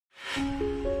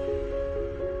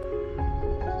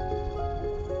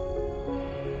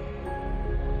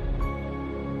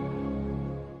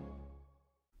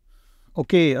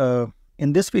Okay,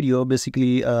 in this video,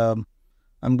 basically, I'm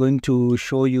going to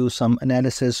show you some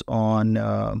analysis on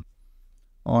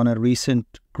a recent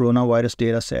coronavirus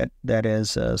data set that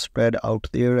is spread out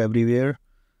there everywhere.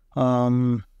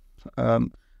 The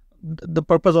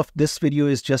purpose of this video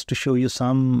is just to show you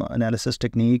some analysis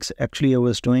techniques. Actually, I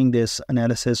was doing this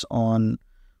analysis on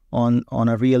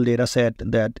a real data set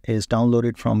that is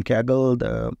downloaded from Kaggle.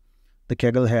 The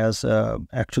Kaggle has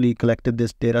actually collected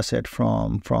this data set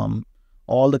from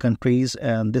all the countries,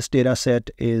 and this data set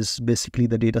is basically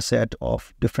the data set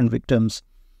of different victims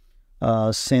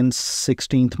since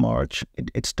 16th March.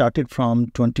 It started from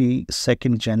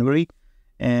 22nd January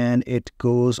and it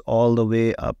goes all the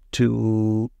way up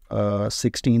to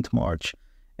 16th March.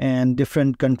 And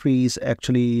different countries,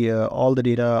 actually all the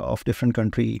data of different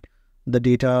country, the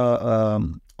data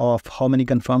of how many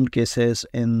confirmed cases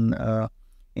in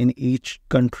each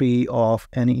country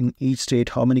and in each state,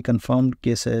 how many confirmed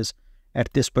cases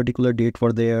at this particular date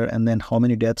were there, and then how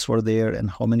many deaths were there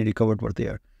and how many recovered were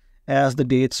there. As the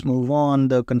dates move on,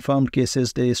 the confirmed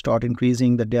cases, they start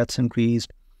increasing, the deaths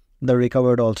increased, the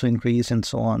recovered also increased, and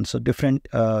so on. So different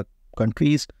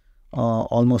countries,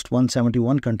 almost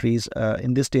 171 countries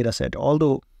in this data set.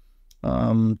 Although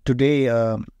today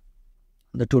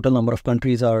the total number of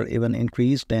countries are even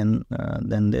increased than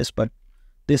this, but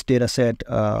this data set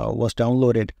was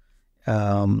downloaded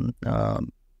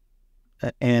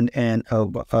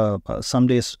some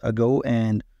days ago,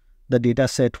 and the data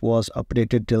set was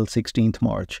updated till 16th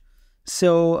March.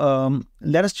 So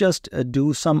let us just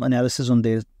do some analysis on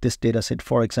this data set.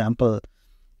 For example,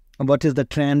 what is the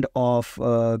trend of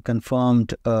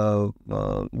confirmed,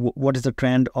 what is the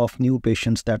trend of new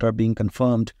patients that are being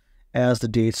confirmed as the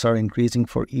dates are increasing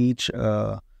for each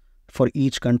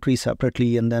country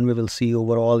separately, and then we will see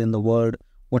overall in the world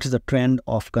what is the trend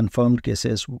of confirmed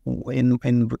cases, in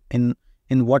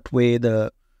what way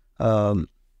the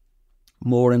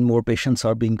more and more patients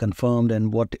are being confirmed,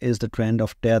 and what is the trend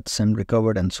of deaths and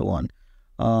recovered and so on.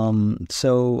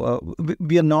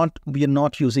 We are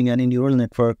not using any neural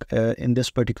network in this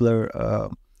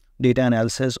particular data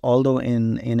analysis. Although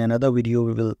in another video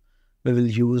we will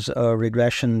use a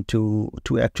regression to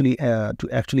actually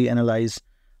analyze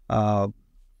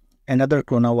another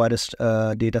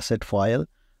coronavirus data set file.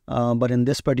 But in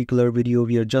this particular video,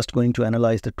 we are just going to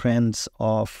analyze the trends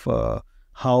of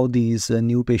how these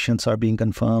new patients are being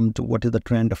confirmed, what is the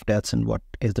trend of deaths, and what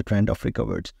is the trend of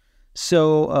recovered.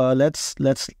 So let's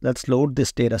load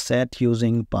this data set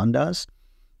using Pandas.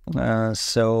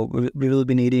 So we will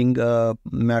be needing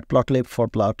Matplotlib for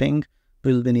plotting.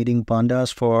 We will be needing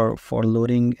Pandas for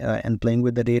loading and playing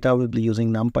with the data. We'll be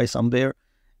using NumPy somewhere,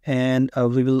 and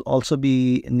we will also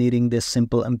be needing this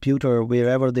simple imputer.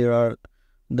 Wherever there are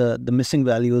the missing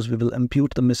values, we will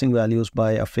impute the missing values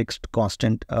by a fixed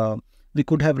constant. We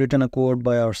could have written a code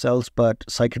by ourselves, but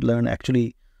scikit-learn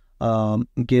actually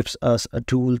gives us a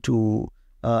tool to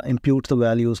impute the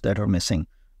values that are missing.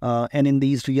 And in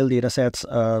these real data sets,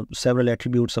 several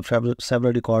attributes of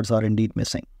several records are indeed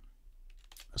missing.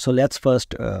 So let's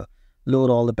first load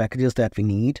all the packages that we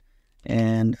need,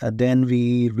 and then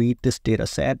we read this data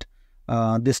set.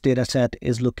 This data set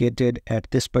is located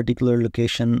at this particular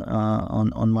location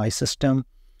on my system.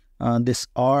 This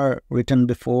R written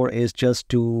before is just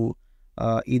to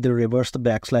either reverse the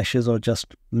backslashes or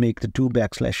just make the 2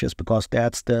 backslashes, because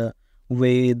that's the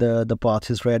way the path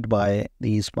is read by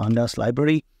these Pandas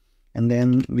library. And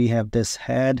then we have this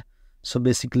head. So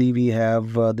basically we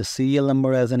have the serial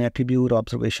number as an attribute,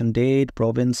 observation date,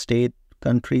 province, state,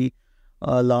 country,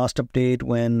 last update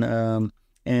when,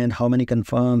 and how many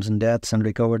confirms and deaths and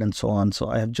recovered and so on. So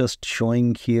I have just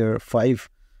showing here 5,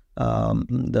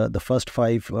 the first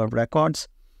 5 records.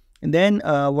 And then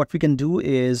what we can do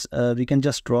is we can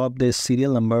just drop this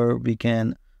serial number. We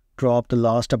can drop the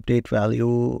last update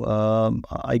value.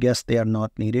 I guess they are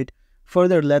not needed.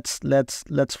 Further, let's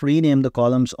rename the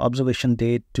columns observation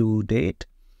date to date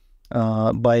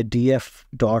by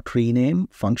df.rename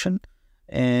function,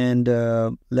 and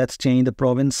let's change the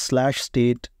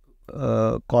province/state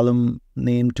column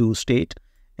name to state,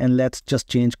 and let's just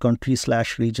change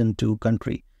country/region to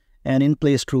country. And in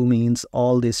place true means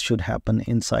all this should happen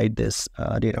inside this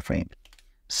data frame.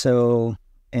 So,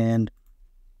 and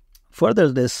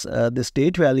further, this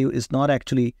date value is not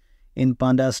actually in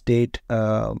Pandas date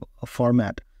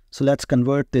format. So let's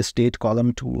convert this date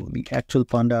column to the actual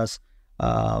Pandas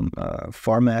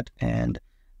format. And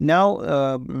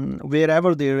now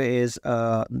wherever there is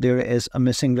a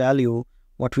missing value,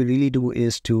 what we really do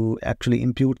is to actually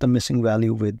impute the missing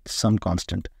value with some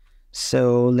constant.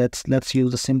 So let's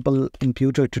use a simple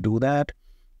imputer to do that.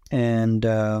 And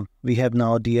we have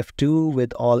now df2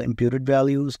 with all imputed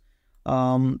values.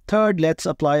 Third, let's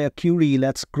apply a query.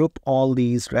 Let's group all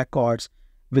these records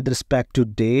with respect to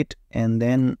date and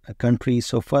then a country.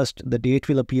 So first the date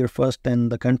will appear first, then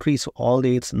the country, so all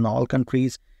dates and all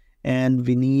countries. And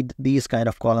we need these kind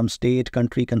of columns: date,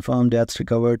 country, confirmed, deaths,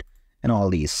 recovered, and all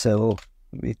these. So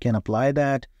we can apply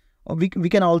that. We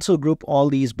can also group all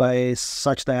these by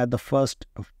such that the first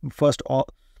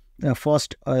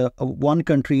one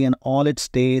country and all its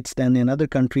dates, then another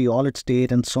country, all its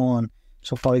date, and so on.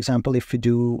 So for example, if we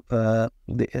do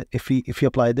if we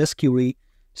apply this query,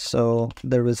 so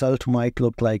the result might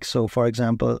look like, so for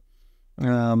example,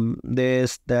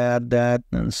 this, that,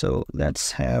 and so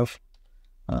let's have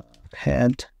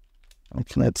head,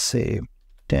 let's say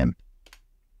 10.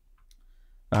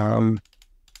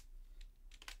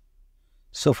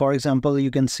 So for example,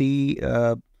 you can see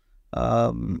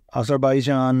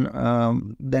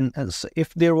Azerbaijan, then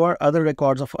if there were other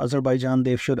records of Azerbaijan,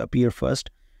 they should appear first,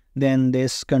 then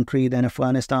this country, then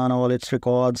Afghanistan, all its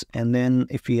records, and then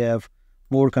if we have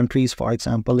more countries, for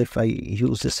example, if I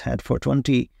use this head for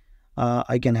 20,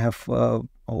 I can have,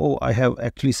 I have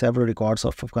actually several records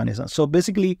of Afghanistan. So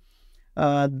basically,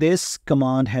 this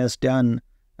command has done,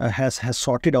 has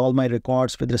sorted all my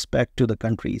records with respect to the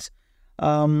countries.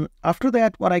 After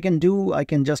that, what I can do, I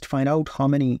can just find out how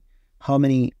many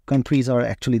countries are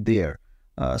actually there.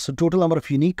 So total number of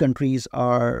unique countries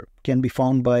can be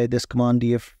found by this command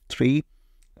df3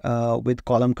 with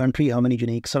column country, how many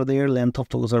uniques are there, length of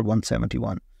those are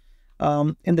 171.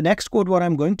 In the next code, what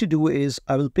I'm going to do is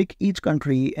I will pick each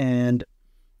country and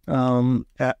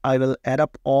I will add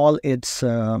up all its,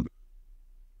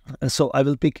 so I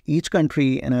will pick each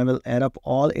country and I will add up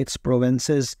all its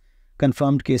provinces,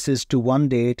 confirmed cases to one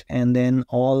date, and then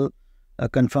all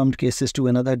confirmed cases to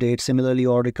another date, similarly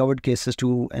all recovered cases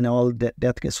to, and all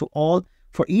death cases. So all,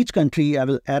 for each country, I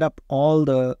will add up all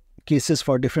the cases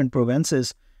for different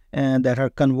provinces and that are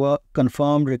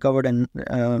confirmed, recovered, and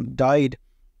died,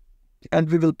 and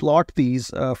we will plot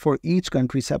these for each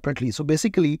country separately. So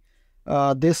basically,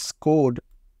 this code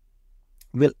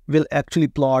will actually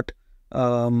plot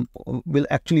the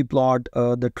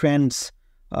trends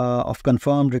of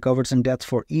confirmed, recovered, and deaths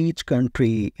for each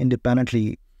country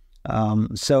independently.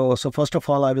 So first of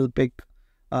all, I will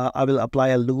apply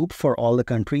a loop for all the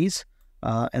countries,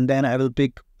 and then I will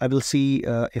see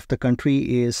if the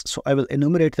country is, so I will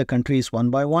enumerate the countries one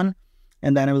by one,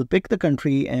 and then I will pick the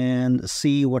country and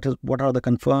see what are the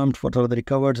confirmed, what are the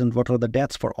recovered, and what are the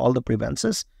deaths for all the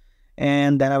provinces.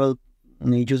 And then I will,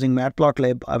 using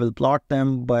Matplotlib, I will plot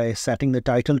them by setting the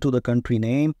title to the country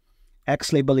name.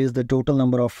 X label is the total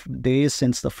number of days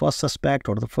since the first suspect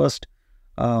or the first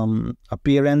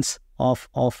appearance of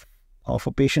a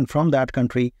patient from that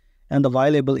country, and the Y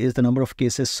label is the number of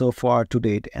cases so far to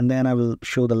date. And then I will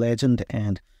show the legend,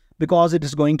 and because it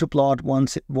is going to plot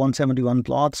 171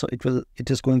 plots, so it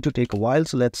is going to take a while.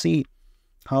 So let's see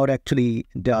how it actually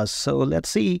does. So let's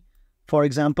see, for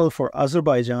example, for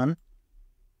Azerbaijan.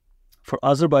 For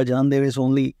Azerbaijan, there is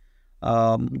only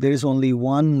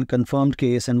one confirmed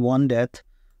case and one death.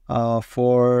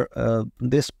 For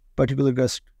this particular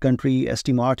country,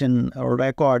 St. Martin or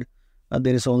record,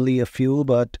 there is only a few,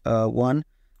 but one.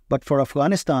 But for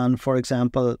Afghanistan, for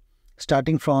example,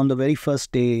 starting from the very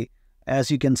first day,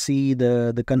 as you can see,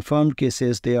 the confirmed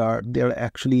cases, they're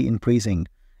actually increasing.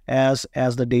 As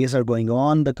the days are going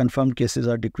on, the confirmed cases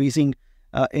are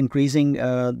increasing.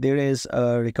 There is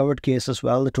a recovered case as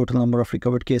well, the total number of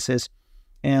recovered cases,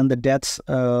 and the deaths,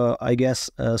 I guess,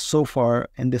 so far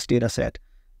in this data set,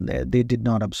 they did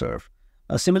not observe.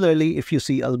 Similarly, if you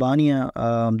see Albania,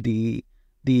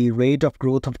 the rate of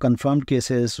growth of confirmed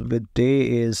cases with day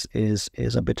is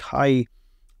a bit high.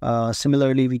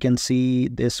 Similarly, we can see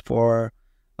this for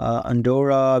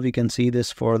Andorra, we can see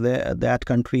this for that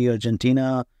country,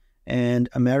 Argentina, and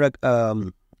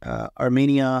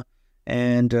Armenia,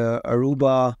 and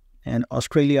Aruba, and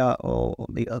Australia.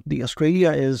 The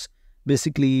Australia is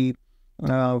basically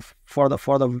for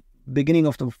the beginning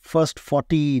of the first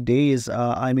 40 days,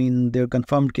 I mean, their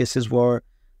confirmed cases were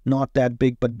not that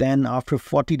big, but then after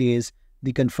 40 days,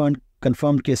 the confirmed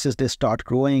cases, they start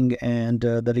growing, and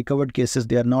the recovered cases,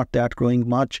 they are not that growing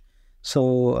much.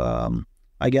 So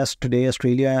I guess today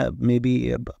Australia,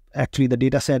 maybe actually the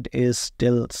data set is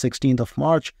still 16th of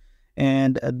March,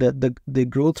 and the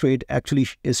growth rate actually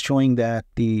is showing that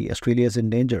the Australia is in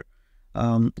danger.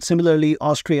 Similarly,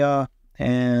 Austria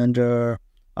and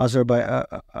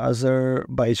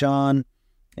Azerbaijan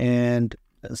and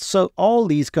So all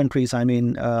these countries, I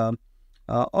mean,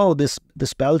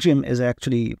 this Belgium is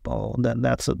actually,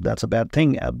 that's a bad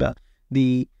thing.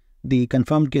 The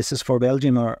confirmed cases for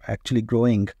Belgium are actually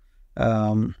growing.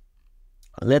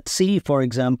 Let's see, for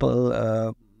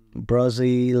example,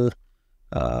 Brazil,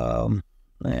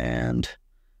 and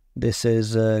this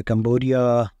is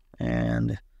Cambodia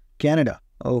and Canada.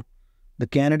 Oh, the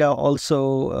Canada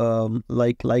also,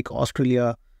 like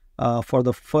Australia, for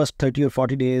the first 30 or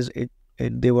 40 days,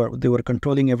 they were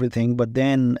controlling everything, but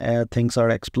then things are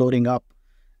exploding up.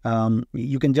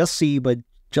 You can just see, but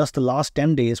just the last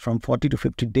 10 days, from 40 to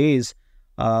 50 days,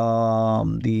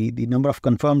 the number of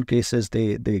confirmed cases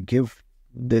they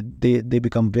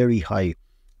become very high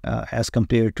as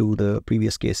compared to the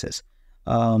previous cases.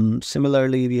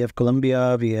 Similarly, we have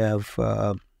Colombia, we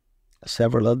have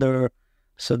several other.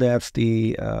 So that's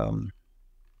these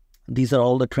are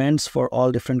all the trends for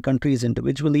all different countries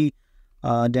individually.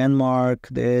 Denmark,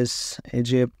 there's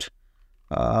Egypt.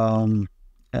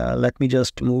 Let me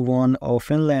just move on. Oh,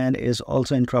 Finland is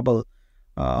also in trouble.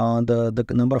 The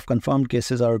number of confirmed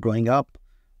cases are growing up.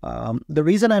 The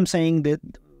reason I'm saying that,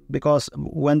 because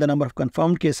when the number of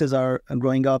confirmed cases are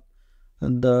growing up,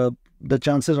 the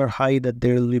chances are high that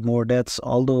there will be more deaths,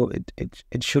 although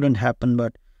it shouldn't happen.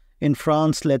 But in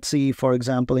France, let's see, for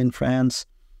example, in France,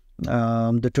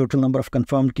 the total number of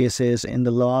confirmed cases in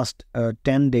the last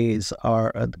 10 days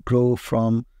are grow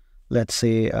from, let's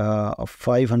say,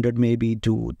 500 maybe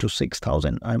to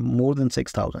 6,000. More than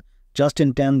 6,000. Just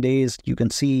in 10 days, you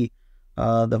can see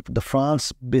the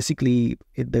France, basically,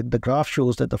 the graph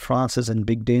shows that the France is in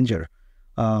big danger.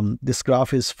 This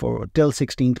graph is for till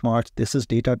 16th March. This is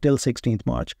data till 16th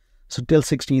March. So till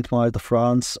 16th March, the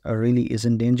France really is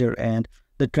in danger, and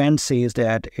the trend says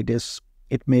that it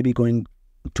may be going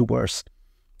to worse.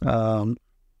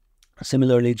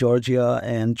 Similarly, Georgia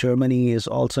and Germany is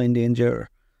also in danger.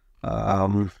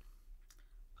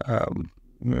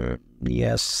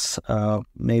 Yes,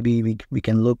 maybe we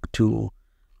can look to,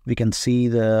 we can see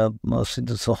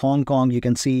so Hong Kong, you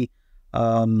can see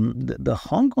the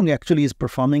Hong Kong actually is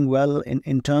performing well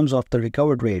in terms of the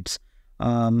recovered rates.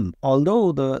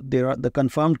 Although the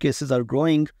confirmed cases are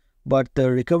growing, but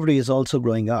the recovery is also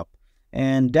growing up,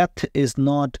 and death is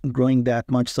not growing that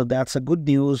much. So that's a good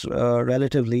news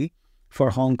relatively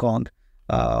for Hong Kong.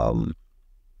 So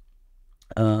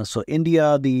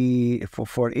India,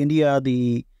 for India,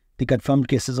 the confirmed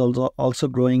cases also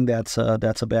growing. That's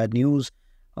a bad news.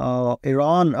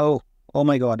 Iran, oh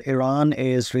my God, Iran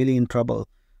is really in trouble.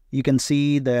 You can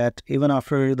see that even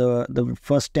after the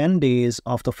first 10 days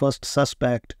of the first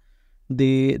suspect,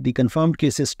 the confirmed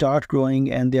cases start growing,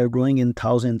 and they are growing in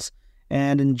thousands.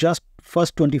 And in just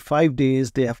first 25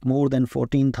 days, they have more than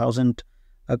 14,000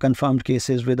 confirmed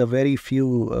cases, with a very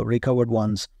few recovered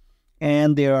ones.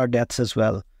 And there are deaths as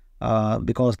well,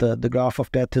 because the graph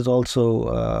of death is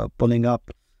also pulling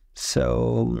up.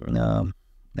 So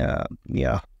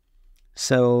yeah.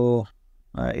 So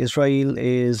Israel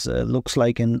is looks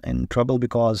like in trouble,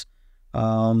 because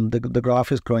the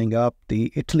graph is growing up.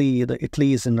 Italy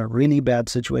is in a really bad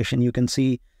situation. You can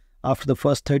see after the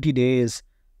first 30 days,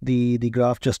 the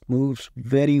graph just moves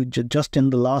just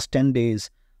in the last 10 days.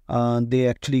 They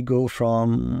actually go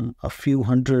from a few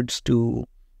hundreds to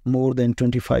more than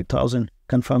 25,000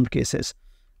 confirmed cases.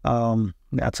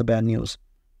 That's a bad news.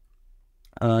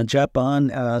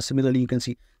 Japan, similarly, you can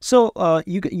see. So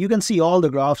you can see all the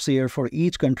graphs here for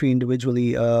each country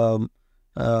individually.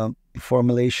 For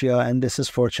Malaysia, and this is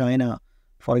for China.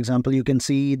 For example, you can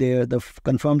see there the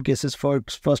confirmed cases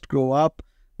first grow up,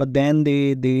 but then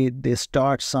they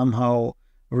start somehow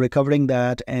recovering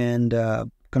that and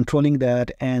controlling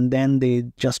that, and then they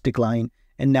just decline.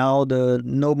 And now the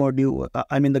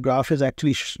graph is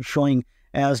actually showing,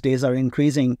 as days are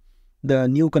increasing, the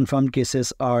new confirmed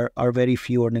cases are very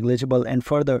few or negligible, and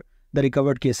further the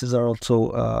recovered cases are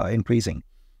also increasing.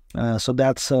 So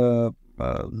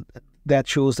that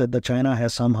shows that the China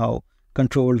has somehow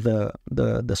controlled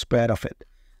the spread of it.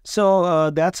 So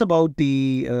that's about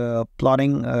the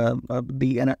plotting,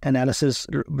 the analysis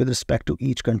with respect to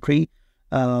each country.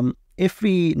 If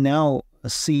we now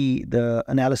see the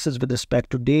analysis with respect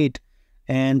to date,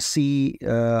 and see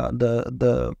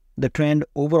the trend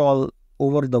overall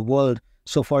over the world.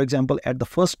 So, for example, at the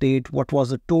first date, what was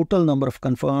the total number of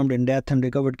confirmed and death and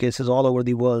recovered cases all over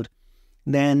the world?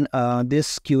 Then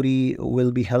this query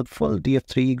will be helpful.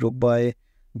 DF3 group by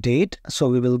date. So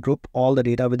we will group all the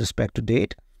data with respect to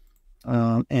date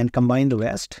and combine the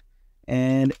rest.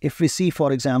 And if we see,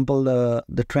 for example,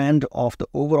 the trend of the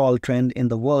overall trend in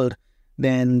the world,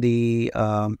 then the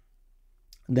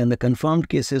confirmed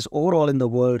cases overall in the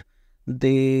world,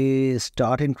 they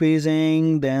start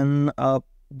increasing, then a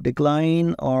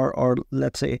decline, or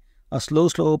let's say a slow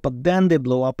slope, but then they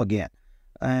blow up again.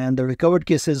 And the recovered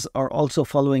cases are also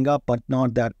following up, but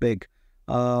not that big.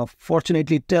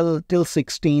 Fortunately, till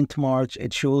 16th March,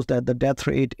 it shows that the death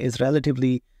rate is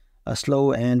relatively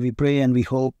slow, and we pray and we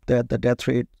hope that the death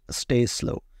rate stays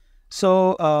slow.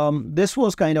 So this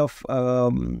was kind of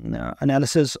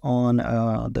analysis on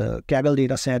the Kaggle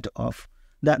data set of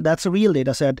that's a real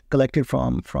data set collected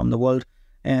from the world,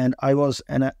 and I was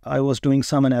doing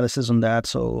some analysis on that.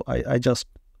 So I just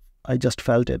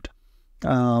felt it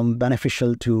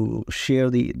beneficial to share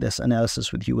this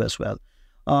analysis with you as well.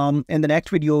 In the next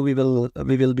video, we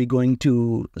will be going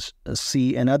to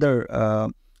see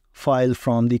another file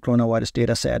from the coronavirus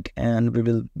data set, and we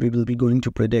will be going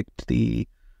to predict the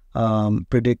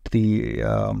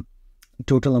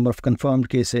total number of confirmed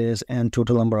cases and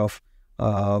total number of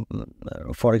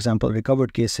for example,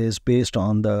 recovered cases based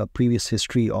on the previous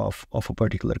history of a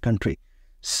particular country.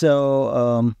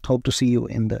 So hope to see you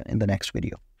in the next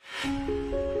video.